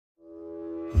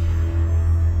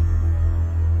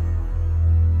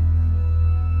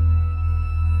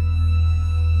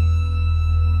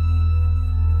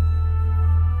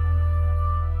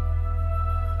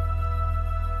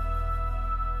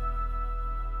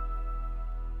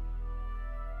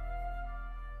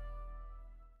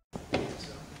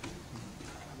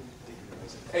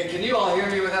Hey, can you all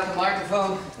hear me without the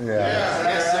microphone? Yeah.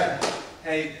 Yes, sir.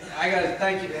 Hey, I got to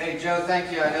thank you. Hey, Joe, thank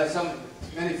you. I know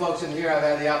many folks in here I've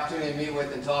had the opportunity to meet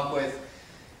with and talk with.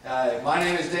 My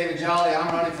name is David Jolly.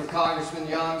 I'm running for Congressman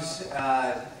Young's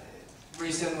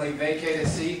recently vacated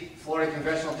seat, Florida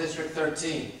Congressional District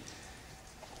 13.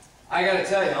 I got to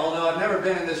tell you, although I've never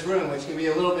been in this room, which can be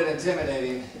a little bit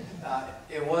intimidating,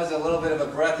 it was a little bit of a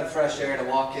breath of fresh air to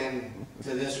walk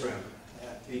into this room,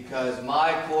 because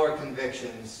my core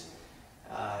convictions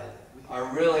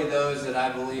are really those that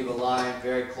I believe align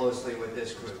very closely with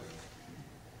this group.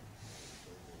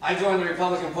 I joined the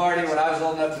Republican Party when I was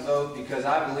old enough to vote because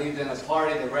I believed in a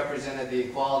party that represented the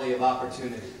equality of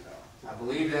opportunity. I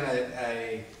believed in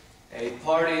a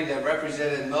party that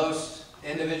represented most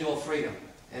individual freedom,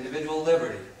 individual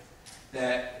liberty,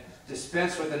 that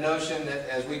dispensed with the notion that,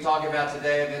 as we talk about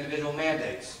today, of individual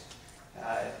mandates.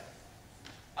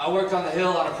 I worked on the Hill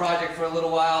on a project for a little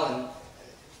while and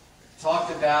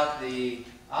talked about the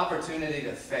opportunity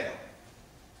to fail,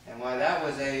 and why that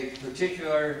was a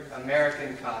particular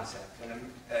American concept,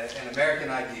 an American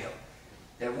ideal.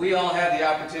 That we all have the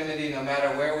opportunity, no matter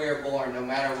where we are born, no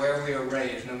matter where we are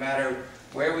raised, no matter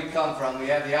where we come from, we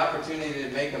have the opportunity to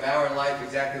make of our life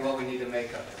exactly what we need to make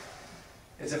of it.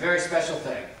 It's a very special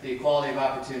thing, the equality of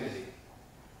opportunity.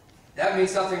 That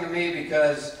means something to me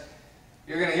because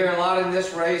you're going to hear a lot in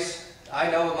this race. I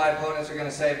know what my opponents are going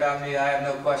to say about me. I have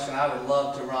no question. I would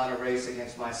love to run a race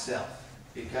against myself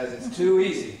because it's too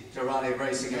easy to run a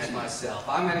race against myself.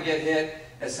 I'm going to get hit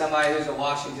as somebody who's a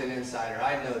Washington insider.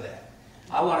 I know that.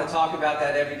 I want to talk about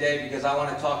that every day because I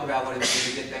want to talk about what it means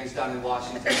to get things done in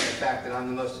Washington and the fact that I'm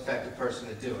the most effective person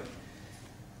to do it.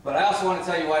 But I also want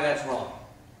to tell you why that's wrong.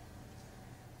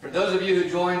 For those of you who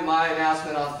joined my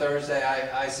announcement on Thursday,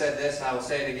 I said this and I will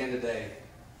say it again today.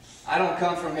 I don't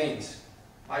come from means.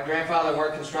 My grandfather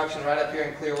worked construction right up here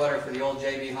in Clearwater for the old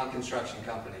J.B. Hunt Construction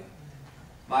Company.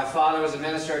 My father was a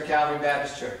minister at Calvary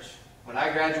Baptist Church. When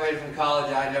I graduated from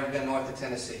college, I had never been north of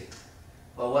Tennessee.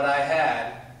 But what I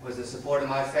had was the support of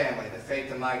my family, the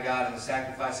faith in my God, and the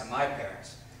sacrifice of my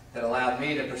parents that allowed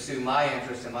me to pursue my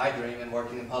interest and my dream in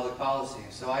working in public policy.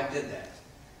 So I did that.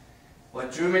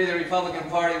 What drew me to the Republican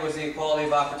Party was the equality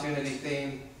of opportunity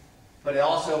theme, but it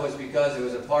also was because it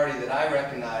was a party that I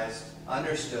recognized,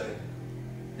 understood,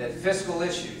 that fiscal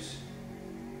issues,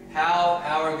 how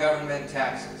our government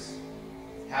taxes,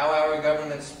 how our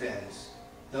government spends,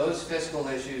 those fiscal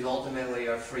issues ultimately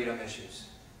are freedom issues.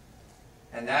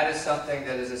 And that is something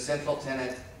that is a central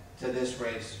tenet to this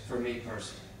race for me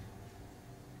personally.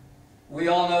 We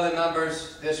all know the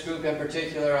numbers, this group in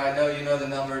particular. I know you know the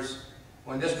numbers.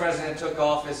 When this president took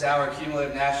office, our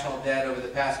cumulative national debt over the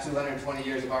past 220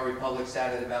 years of our republic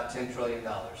sat at about $10 trillion.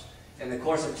 In the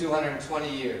course of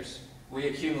 220 years, we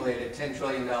accumulated $10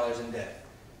 trillion in debt.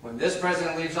 When this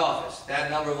president leaves office,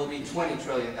 that number will be $20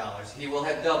 trillion. He will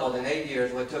have doubled in 8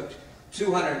 years what took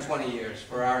 220 years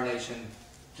for our nation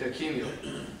to accumulate.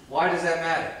 Why does that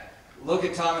matter? Look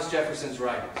at Thomas Jefferson's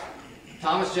writings.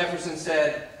 Thomas Jefferson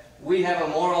said, we have a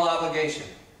moral obligation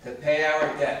to pay our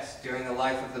debts during the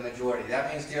life of the majority.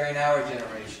 That means during our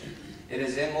generation. It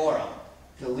is immoral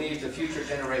to leave to future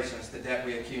generations the debt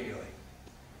we accumulate.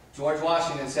 George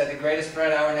Washington said the greatest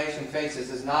threat our nation faces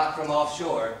is not from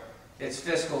offshore, it's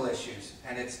fiscal issues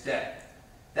and it's debt.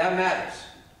 That matters.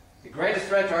 The greatest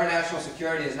threat to our national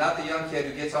security is not the young kid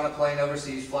who gets on a plane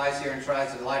overseas, flies here and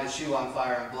tries to light a shoe on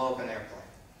fire and blow up an airplane.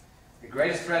 The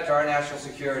greatest threat to our national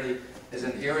security is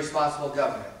an irresponsible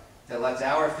government that lets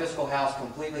our fiscal house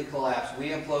completely collapse. We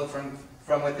implode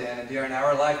from within, and during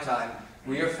our lifetime,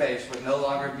 we are faced with no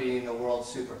longer being the world's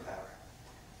superpower.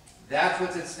 That's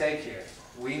what's at stake here.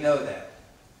 We know that.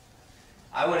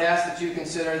 I would ask that you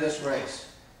consider this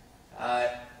race.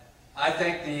 I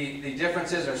think the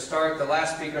differences are stark. The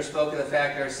last speaker spoke of the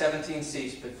fact there are 17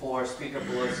 seats before Speaker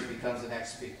Pelosi becomes the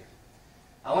next speaker.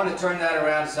 I want to turn that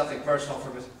around to something personal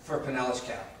for Pinellas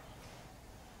County.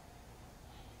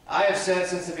 I have said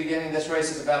since the beginning this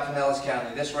race is about Pinellas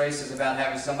County. This race is about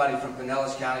having somebody from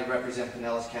Pinellas County represent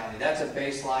Pinellas County. That's a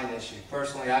baseline issue.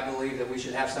 Personally, I believe that we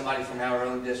should have somebody from our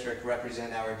own district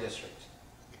represent our district.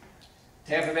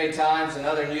 Tampa Bay Times and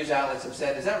other news outlets have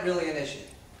said, is that really an issue?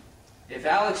 If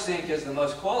Alex Sink is the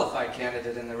most qualified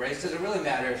candidate in the race, does it really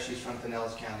matter if she's from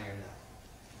Pinellas County or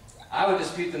not? I would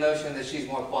dispute the notion that she's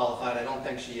more qualified. I don't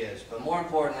think she is. But more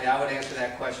importantly, I would answer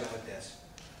that question with this.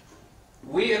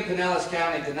 We in Pinellas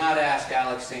County did not ask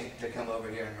Alex Sink to come over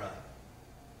here and run.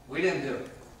 We didn't do it.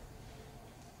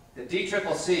 The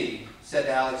DCCC said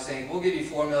to Alex Sink, we'll give you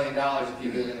 $4 million if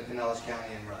you move into Pinellas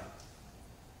County and run.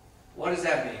 What does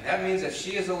that mean? That means if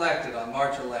she is elected on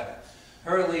March 11th,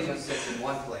 Her allegiance sits in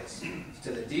one place,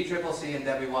 to the DCCC and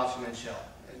Debbie Wasserman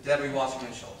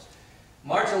Schultz.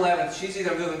 March 11th, she's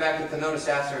either moving back to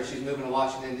Pinota-Sassa or she's moving to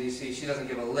Washington, D.C. She doesn't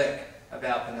give a lick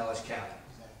about Pinellas County.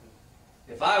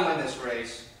 If I win this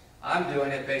race, I'm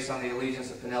doing it based on the allegiance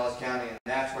of Pinellas County, and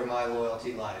that's where my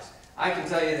loyalty lies. I can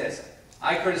tell you this.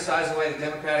 I criticize the way the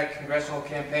Democratic Congressional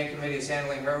Campaign Committee is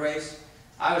handling her race.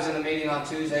 I was in a meeting on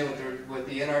Tuesday with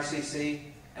the NRCC,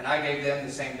 and I gave them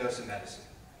the same dose of medicine.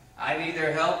 I need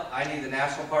their help. I need the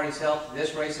National Party's help.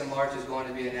 This race in March is going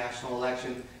to be a national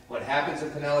election. What happens in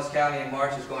Pinellas County in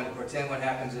March is going to portend what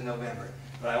happens in November.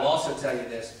 But I will also tell you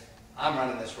this. I'm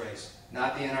running this race,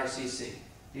 not the NRCC.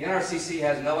 The NRCC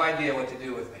has no idea what to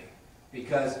do with me,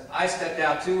 because I stepped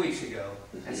out 2 weeks ago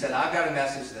and said, I've got a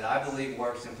message that I believe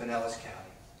works in Pinellas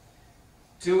County.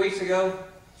 2 weeks ago,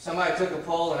 somebody took a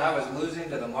poll and I was losing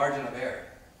to the margin of error.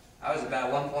 I was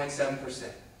about 1.7%.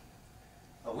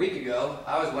 A week ago,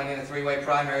 I was winning a three-way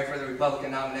primary for the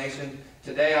Republican nomination.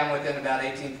 Today, I'm within about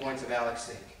 18 points of Alex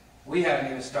Sink. We haven't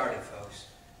even started, folks.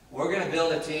 We're going to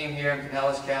build a team here in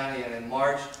Pinellas County, and in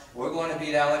March, we're going to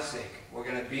beat Alex Sink. We're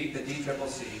going to beat the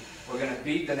DCCC. We're going to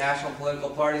beat the national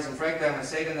political parties, and frankly, I'm going to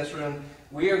say it in this room,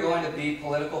 we are going to beat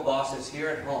political bosses here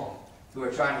at home who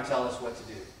are trying to tell us what to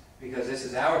do. Because this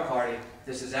is our party,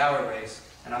 this is our race,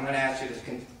 and I'm going to ask you to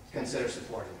consider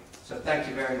supporting me. So thank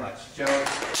you very much. Joe.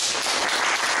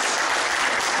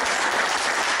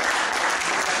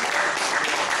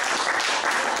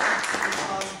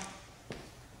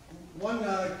 One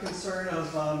concern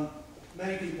of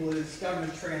many people is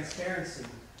government transparency.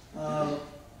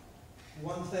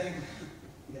 One thing,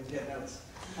 you have to get notes.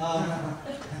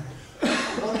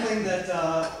 One thing that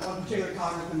one particular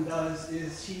congressman does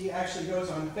is he actually goes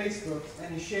on Facebook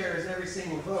and he shares every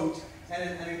single vote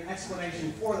and an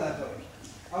explanation for that vote.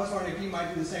 I was wondering if you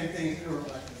might do the same thing if you were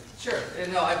elected. Sure.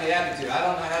 No, I'd be happy to. I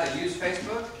don't know how to use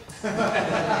Facebook.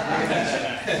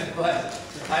 But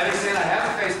I understand I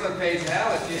have a Facebook page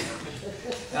now. If you,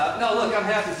 no, look, I'm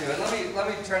happy to. And let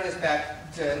me turn this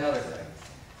back to another thing.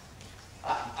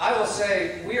 I will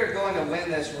say we are going to win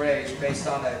this race based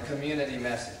on a community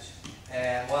message.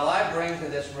 And while I bring to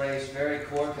this race very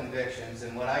core convictions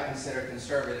and what I consider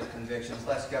conservative convictions,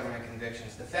 less government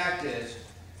convictions, the fact is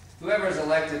whoever is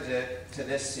elected to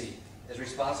this seat is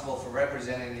responsible for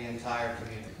representing the entire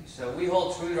community. So we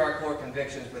hold true to our core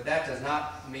convictions, but that does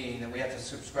not mean that we have to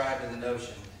subscribe to the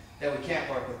notion that we can't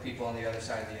work with people on the other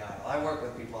side of the aisle. I work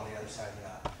with people on the other side of the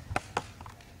aisle.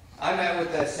 I met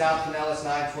with the South Pinellas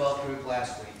 912 group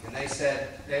last week, and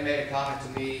they made a comment to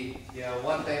me, you know,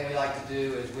 one thing we like to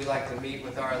do is we like to meet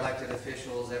with our elected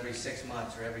officials every 6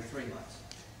 months or every 3 months.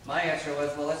 My answer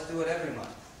was, well, let's do it every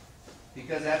month,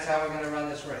 because that's how we're going to run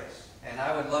this race. And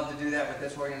I would love to do that with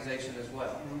this organization as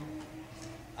well.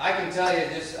 I can tell you,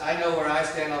 I know where I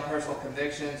stand on personal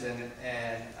convictions, and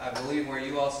I believe where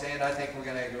you all stand. I think we're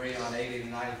going to agree on 80 to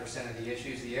 90% of the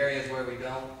issues. The areas where we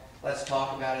don't, let's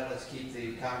talk about it. Let's keep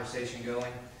the conversation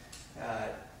going.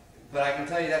 But I can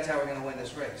tell you that's how we're going to win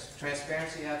this race.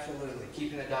 Transparency, absolutely.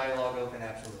 Keeping the dialogue open,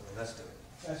 absolutely. Let's do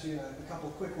it. Actually, a couple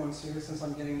of quick ones here, since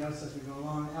I'm getting notes as we go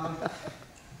along.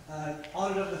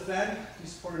 Audit of the Fed. Do you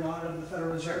support an audit of the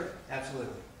Federal Reserve? Sure.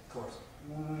 Absolutely. Of course.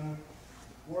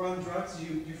 War on drugs. Do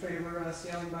you favor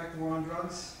scaling back the war on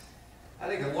drugs? I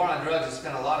think the war on drugs has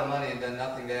spent a lot of money and done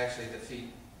nothing to actually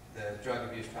defeat the drug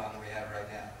abuse problem we have right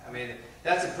now. I mean,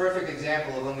 that's a perfect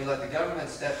example of when we let the government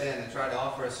step in and try to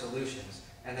offer us solutions.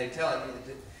 And they tell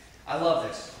it, I love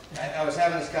this. I was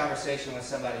having this conversation with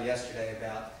somebody yesterday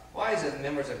about why is it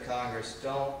members of Congress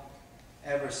don't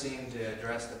ever seem to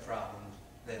address the problems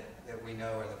that we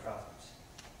know are the problems.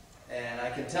 And I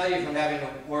can tell you from having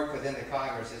worked within the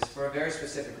Congress, it's for a very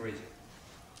specific reason.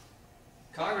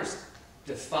 Congress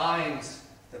defines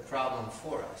the problem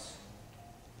for us.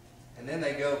 And then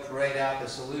they go parade out the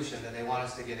solution that they want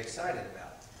us to get excited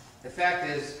about. The fact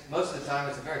is, most of the time,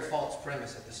 it's a very false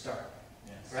premise at the start.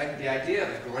 Yes. Right? The idea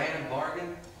of a grand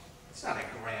bargain, it's not a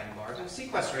grand bargain.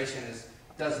 Sequestration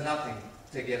does nothing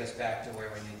to get us back to where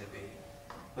we need to be.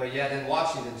 But yet in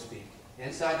Washington speak,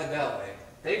 inside the Beltway,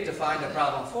 they've defined the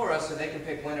problem for us so they can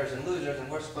pick winners and losers, and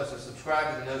we're supposed to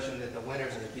subscribe to the notion that the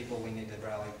winners are the people we need to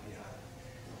rally behind.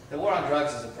 The war on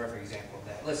drugs is a perfect example of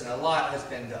that. Listen, a lot has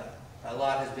been done. A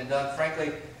lot has been done.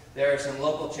 Frankly, there are some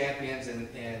local champions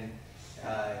in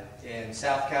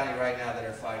South County right now that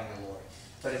are fighting the war.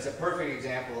 But it's a perfect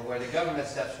example of where the government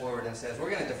steps forward and says, we're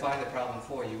going to define the problem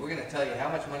for you. We're going to tell you how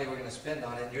much money we're going to spend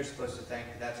on it, and you're supposed to think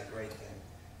that that's a great thing.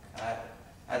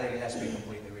 I think it has to be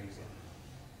completely reasonable.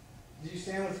 Do you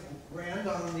stand with Rand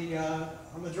on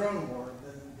the drone war,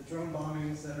 the drone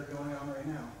bombings that are going on right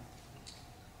now?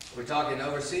 We're talking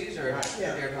overseas or here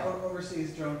at home?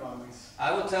 Overseas drone bombings.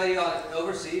 I will tell you,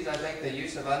 overseas, I think the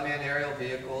use of unmanned aerial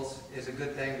vehicles is a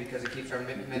good thing because it keeps our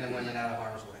men and women out of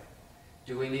harm's way.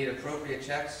 Do we need appropriate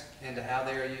checks into how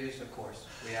they are used? Of course,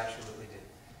 we absolutely do.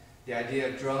 The idea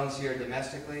of drones here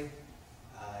domestically,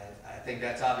 I think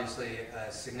that's obviously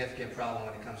a significant problem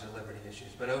when it comes to liberty issues.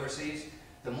 But overseas,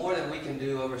 the more that we can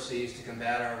do overseas to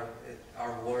combat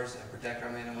our wars and protect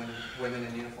our men and women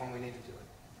in uniform, we need to do it.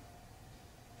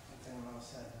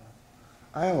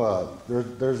 I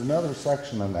have there's another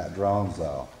section in that drones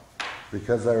though,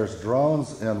 because there's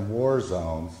drones in war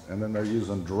zones, and then they're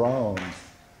using drones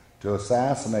to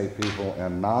assassinate people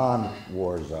in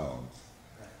non-war zones.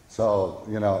 So,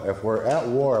 you know, if we're at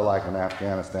war like in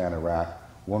Afghanistan, Iraq,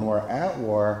 when we're at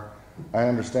war, I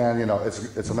understand, you know,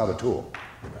 it's another tool.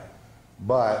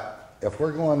 But if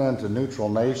we're going into neutral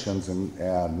nations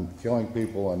and killing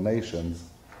people in nations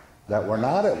that we're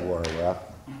not at war with,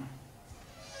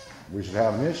 we should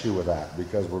have an issue with that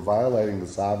because we're violating the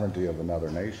sovereignty of another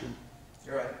nation.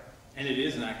 You're right. And it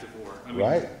is an act of war. I mean,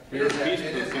 right. We're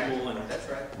peaceful people, and that's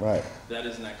right. Right. That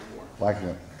is an act of war. Like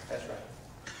it. That's right.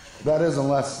 That is,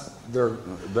 unless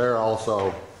they're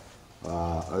also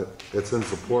it's in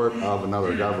support of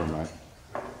another government,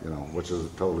 you know, which is a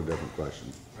totally different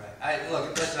question. Right.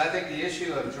 Listen, I think the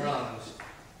issue of drones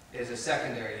is a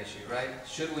secondary issue, right?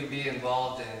 Should we be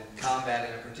involved in combat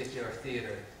in a particular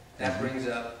theater? That brings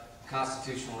up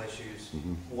constitutional issues,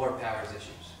 war powers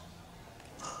issues.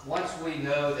 Once we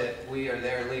know that we are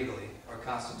there legally or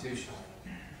constitutionally,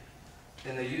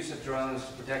 then the use of drones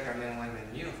to protect our men and women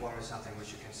in uniform is something we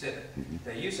should consider.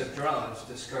 The use of drones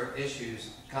to skirt issues,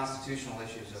 constitutional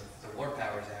issues of the War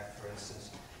Powers Act, for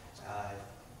instance,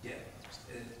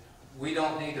 we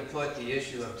don't need to put the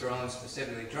issue of drones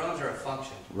specifically. Drones are a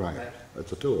function. Right.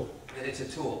 It's a tool. It's a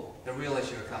tool. The real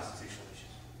issue are constitutional issues.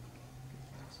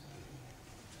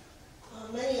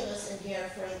 Many of us in here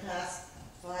for the past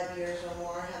 5 years or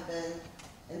more have been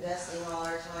investing all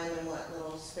our time in what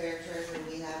little spare treasure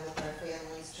we have with our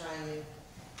families, trying to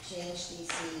change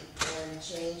DC and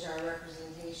change our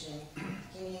representation.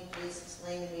 Can you please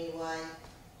explain to me why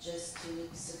just 2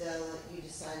 weeks ago you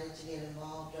decided to get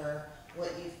involved, or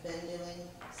what you've been doing?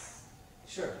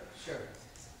 Sure.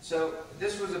 So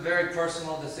this was a very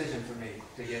personal decision for me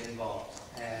to get involved.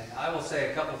 And I will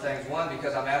say a couple things. One,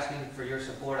 because I'm asking for your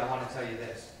support, I want to tell you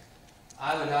this.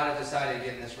 I would not have decided to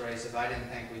get in this race if I didn't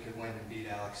think we could win and beat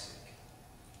Alex Sick.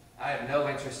 I have no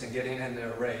interest in getting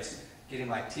into a race, getting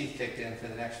my teeth kicked in for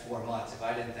the next 4 months if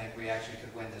I didn't think we actually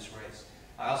could win this race.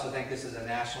 I also think this is a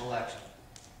national election.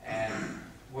 And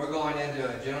we're going into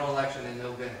a general election in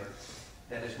November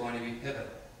that is going to be pivotal.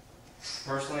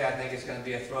 Personally, I think it's going to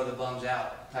be a throw the bums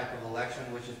out type of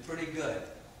election, which is pretty good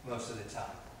most of the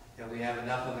time. That we have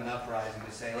enough of an uprising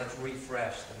to say, let's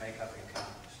refresh the makeup in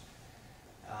Congress.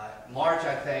 March,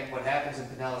 I think, what happens in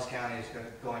Pinellas County is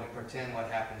going to portend what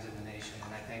happens in the nation,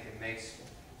 and I think it makes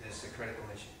this a critical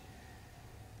issue.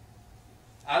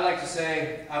 I like to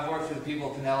say I've worked for the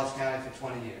people of Pinellas County for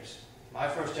 20 years. My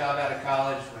first job out of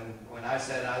college, when I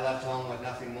said I left home with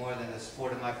nothing more than the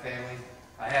support of my family,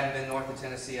 I hadn't been north of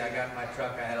Tennessee. I got in my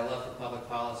truck. I had a love for public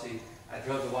policy. I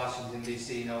drove to Washington,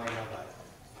 D.C., knowing nobody.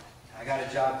 I got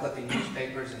a job clipping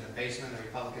newspapers in the basement of the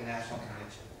Republican National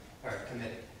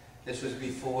Committee. This was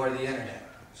before the internet.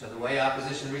 So the way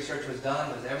opposition research was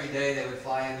done was every day they would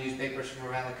fly in newspapers from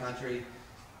around the country.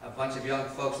 A bunch of young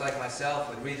folks like myself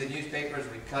would read the newspapers,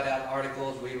 we'd cut out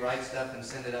articles, we'd write stuff and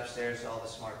send it upstairs to all the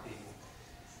smart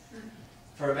people.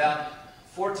 For about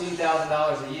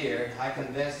 $14,000 a year, I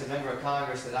convinced a member of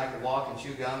Congress that I could walk and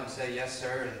chew gum and say yes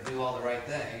sir and do all the right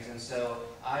things. And so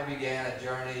I began a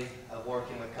journey of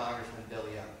working with Congressman Bill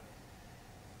Young.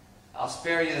 I'll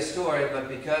spare you the story, but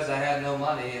because I had no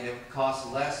money and it cost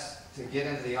less to get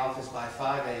into the office by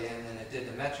 5 a.m. than it did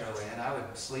to Metro Inn, I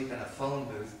would sleep in a phone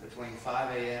booth between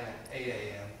 5 a.m. and 8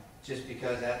 a.m. just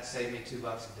because that saved me $2 a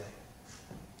day.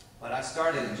 But I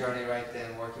started the journey right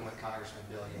then working with Congressman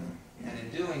Bill Young. And in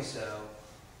doing so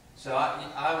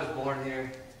I was born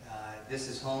here. This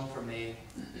is home for me.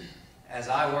 As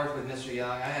I worked with Mr.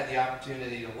 Young, I had the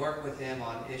opportunity to work with him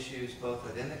on issues both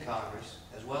within the Congress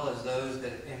as well as those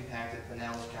that impacted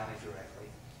Pinellas County directly.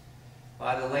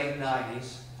 By the late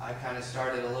 90s, I kind of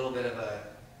started a little bit of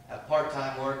a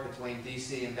part-time work between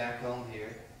D.C. and back home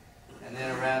here. And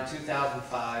then around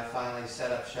 2005, finally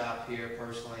set up shop here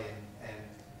personally and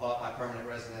bought my permanent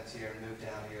residence here and moved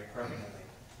down here permanently.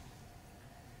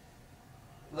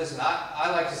 Listen,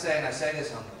 I like to say, and I say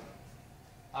this humbly,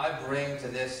 I bring to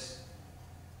this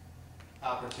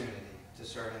opportunity to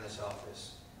serve in this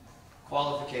office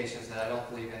qualifications that I don't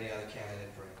believe any other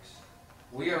candidate brings.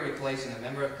 We are replacing a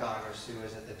member of Congress who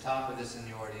is at the top of the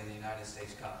seniority in the United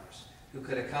States Congress, who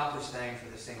could accomplish things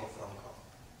with a single phone call.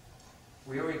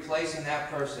 We are replacing that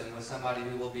person with somebody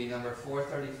who will be number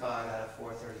 435 out of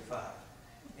 435.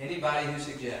 Anybody who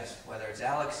suggests, whether it's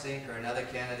Alex Sink or another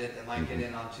candidate that might get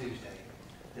in on Tuesday,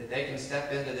 that they can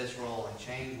step into this role and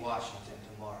change Washington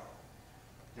tomorrow,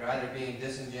 they're either being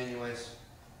disingenuous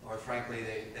or frankly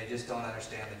they just don't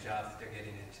understand the job that they're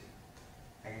getting into.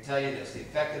 I can tell you this, the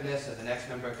effectiveness of the next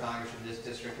member of Congress from this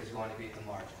district is going to be at the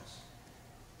margins.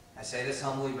 I say this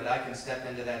humbly, but I can step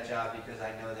into that job because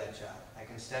I know that job. I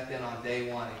can step in on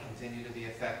day one and continue to be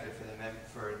effective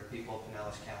for the people of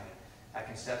Pinellas County. I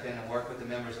can step in and work with the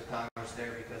members of Congress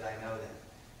there because I know them.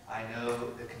 I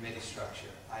know the committee structure.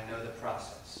 I know the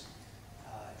process.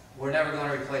 We're never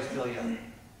going to replace Bill Young.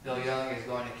 Bill Young is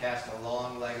going to cast a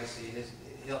long legacy.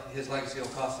 His legacy will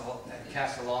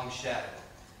cast a long shadow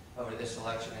over this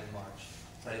election in March.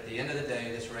 But at the end of the day,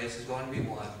 this race is going to be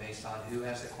won based on who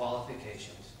has the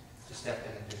qualifications to step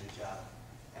in and do the job.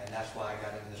 And that's why I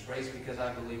got into this race, because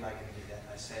I believe I can do that.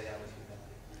 And I say that with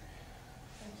humility.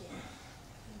 Thank you.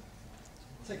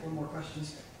 I'll take one more question.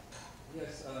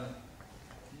 Yes,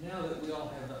 now that we all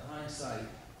have the hindsight,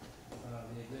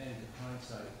 the advantage of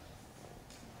hindsight,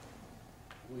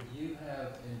 would you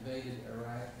have invaded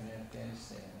Iraq and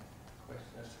Afghanistan?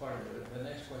 That's part of it. The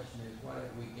next question is, what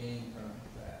have we gained from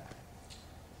that?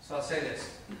 So I'll say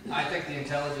this. I think the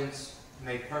intelligence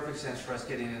made perfect sense for us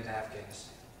getting into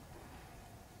Afghanistan.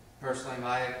 Personally,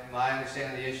 my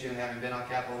understanding of the issue, and having been on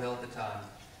Capitol Hill at the time,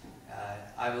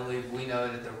 I believe we know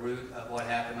that the root of what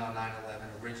happened on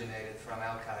 9/11 originated from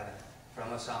Al-Qaeda, from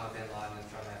Osama bin Laden, and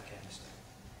from Afghanistan.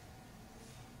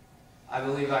 I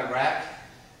believe Iraq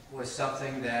was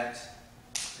something that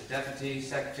the Deputy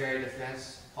Secretary of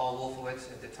Defense, Paul Wolfowitz,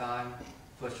 at the time,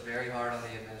 pushed very hard on the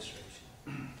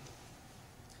administration.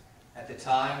 At the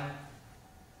time,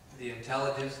 the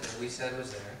intelligence that we said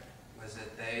was there was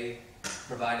that they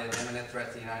provided an imminent threat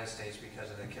to the United States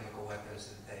because of the chemical weapons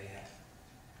that they had.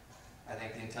 I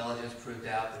think the intelligence proved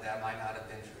out that that might not have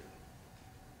been true.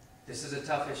 This is a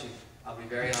tough issue. I'll be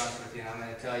very honest with you, and I'm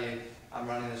going to tell you, I'm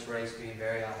running this race being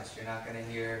very honest. You're not going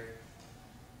to hear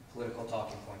political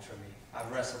talking points from me. I've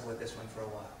wrestled with this one for a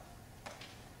while.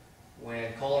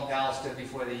 When Colin Powell stood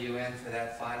before the UN for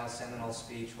that final seminal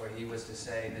speech where he was to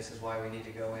say, this is why we need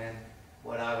to go in,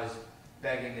 what I was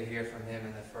begging to hear from him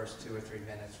in the first 2 or 3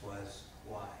 minutes was,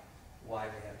 why? Why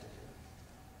we have to do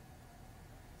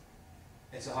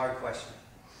it? It's a hard question.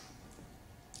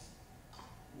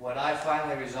 What I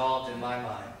finally resolved in my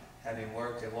mind, having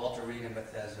worked at Walter Reed and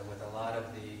Bethesda with a lot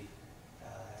of the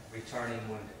returning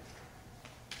wounded,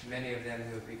 many of them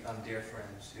who have become dear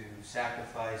friends, who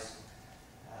sacrifice,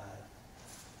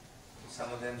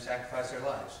 some of them sacrifice their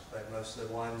lives, but most of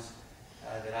the ones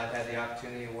that I've had the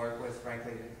opportunity to work with,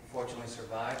 frankly, fortunately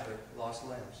survived, but lost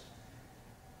limbs.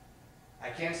 I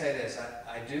can say this,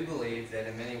 I do believe that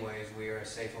in many ways we are a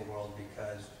safer world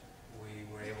because we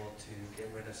were able to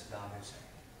get rid of Saddam Hussein.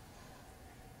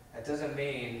 That doesn't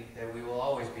mean that we will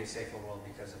always be a safer world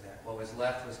because of that. What was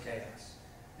left was chaos.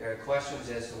 There are questions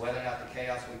as to whether or not the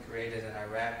chaos we created in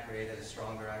Iraq created a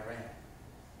stronger Iran.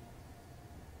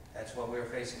 That's what we're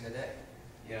facing today.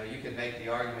 You know, you could make the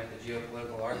argument, the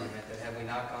geopolitical argument, that had we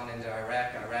not gone into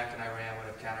Iraq, Iraq and Iran would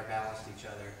have counterbalanced each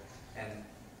other, and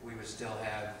we would still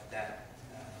have that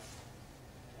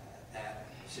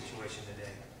situation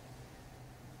today.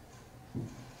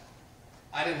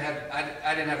 I didn't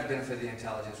have the benefit of the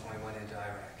intelligence when we went into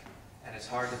Iraq, and it's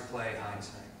hard to play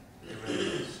hindsight. It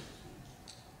really is.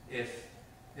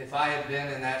 If I had been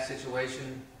in that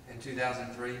situation in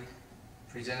 2003,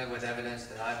 presented with evidence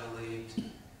that I believed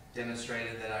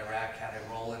demonstrated that Iraq had a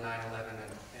role in 9/11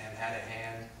 and had a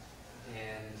hand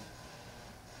in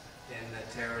the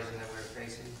terrorism that we were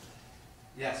facing,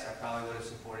 yes, I probably would have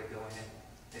supported going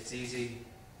in. It's easy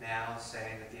now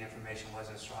saying that the information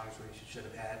wasn't as strong as we should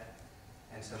have had,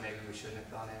 and so maybe we shouldn't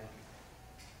have gone in.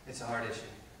 It's a hard issue.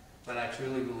 But I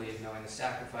truly believe, knowing the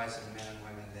sacrifice of the men and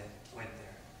women that went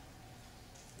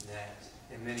there, that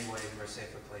in many ways we're a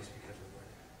safer place because we were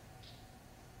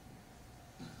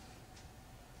there.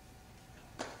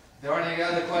 If there aren't any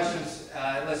other questions,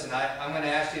 listen, I'm going to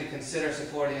ask you to consider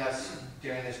supporting us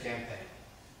during this campaign.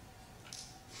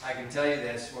 I can tell you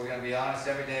this, we're going to be honest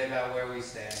every day about where we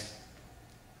stand.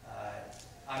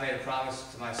 I made a promise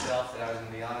to myself that I was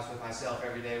going to be honest with myself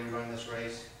every day we run this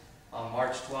race. On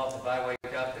March 12th, if I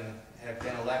wake up and have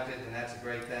been elected, then that's a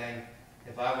great thing.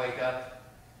 If I wake up,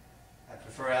 I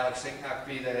prefer Alex Sink not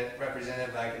to be the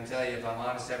representative, but I can tell you if I'm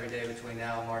honest every day between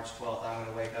now and March 12th, I'm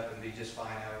going to wake up and be just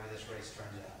fine however this race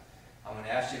turns out. I'm going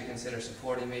to ask you to consider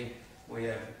supporting me. We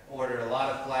have ordered a lot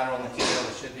of collateral material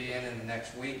that should be in the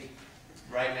next week.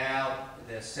 Right now,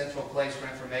 the central place for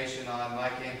information on my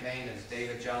campaign is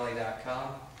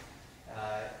davidjolly.com.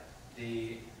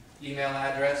 The email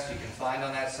address you can find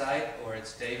on that site, or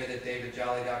it's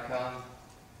david@davidjolly.com.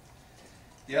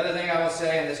 The other thing I will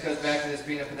say, and this goes back to this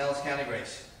being a Pinellas County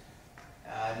race,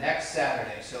 next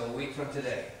Saturday, so a week from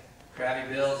today, Krabby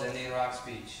Bill's, Indian Rocks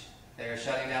Beach. They are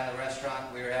shutting down the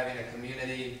restaurant. We are having a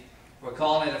community, we're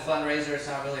calling it a fundraiser. It's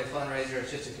not really a fundraiser.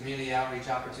 It's just a community outreach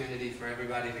opportunity for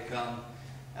everybody to come.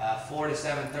 4 to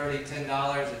 7:30,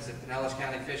 $10. It's a Pinellas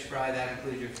County fish fry. That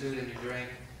includes your food and your drink.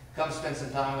 Come spend some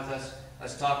time with us.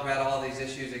 Let's talk about all these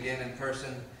issues again in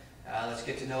person. Let's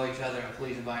get to know each other, and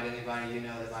please invite anybody you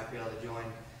know that might be able to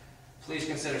join. Please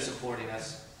consider supporting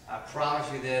us. I promise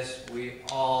you this, we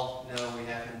all know we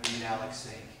have to beat Alex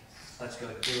Sink. Let's go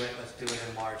do it. Let's do it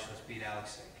in March. Let's beat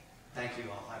Alex Sink. Thank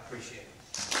you all. I appreciate it.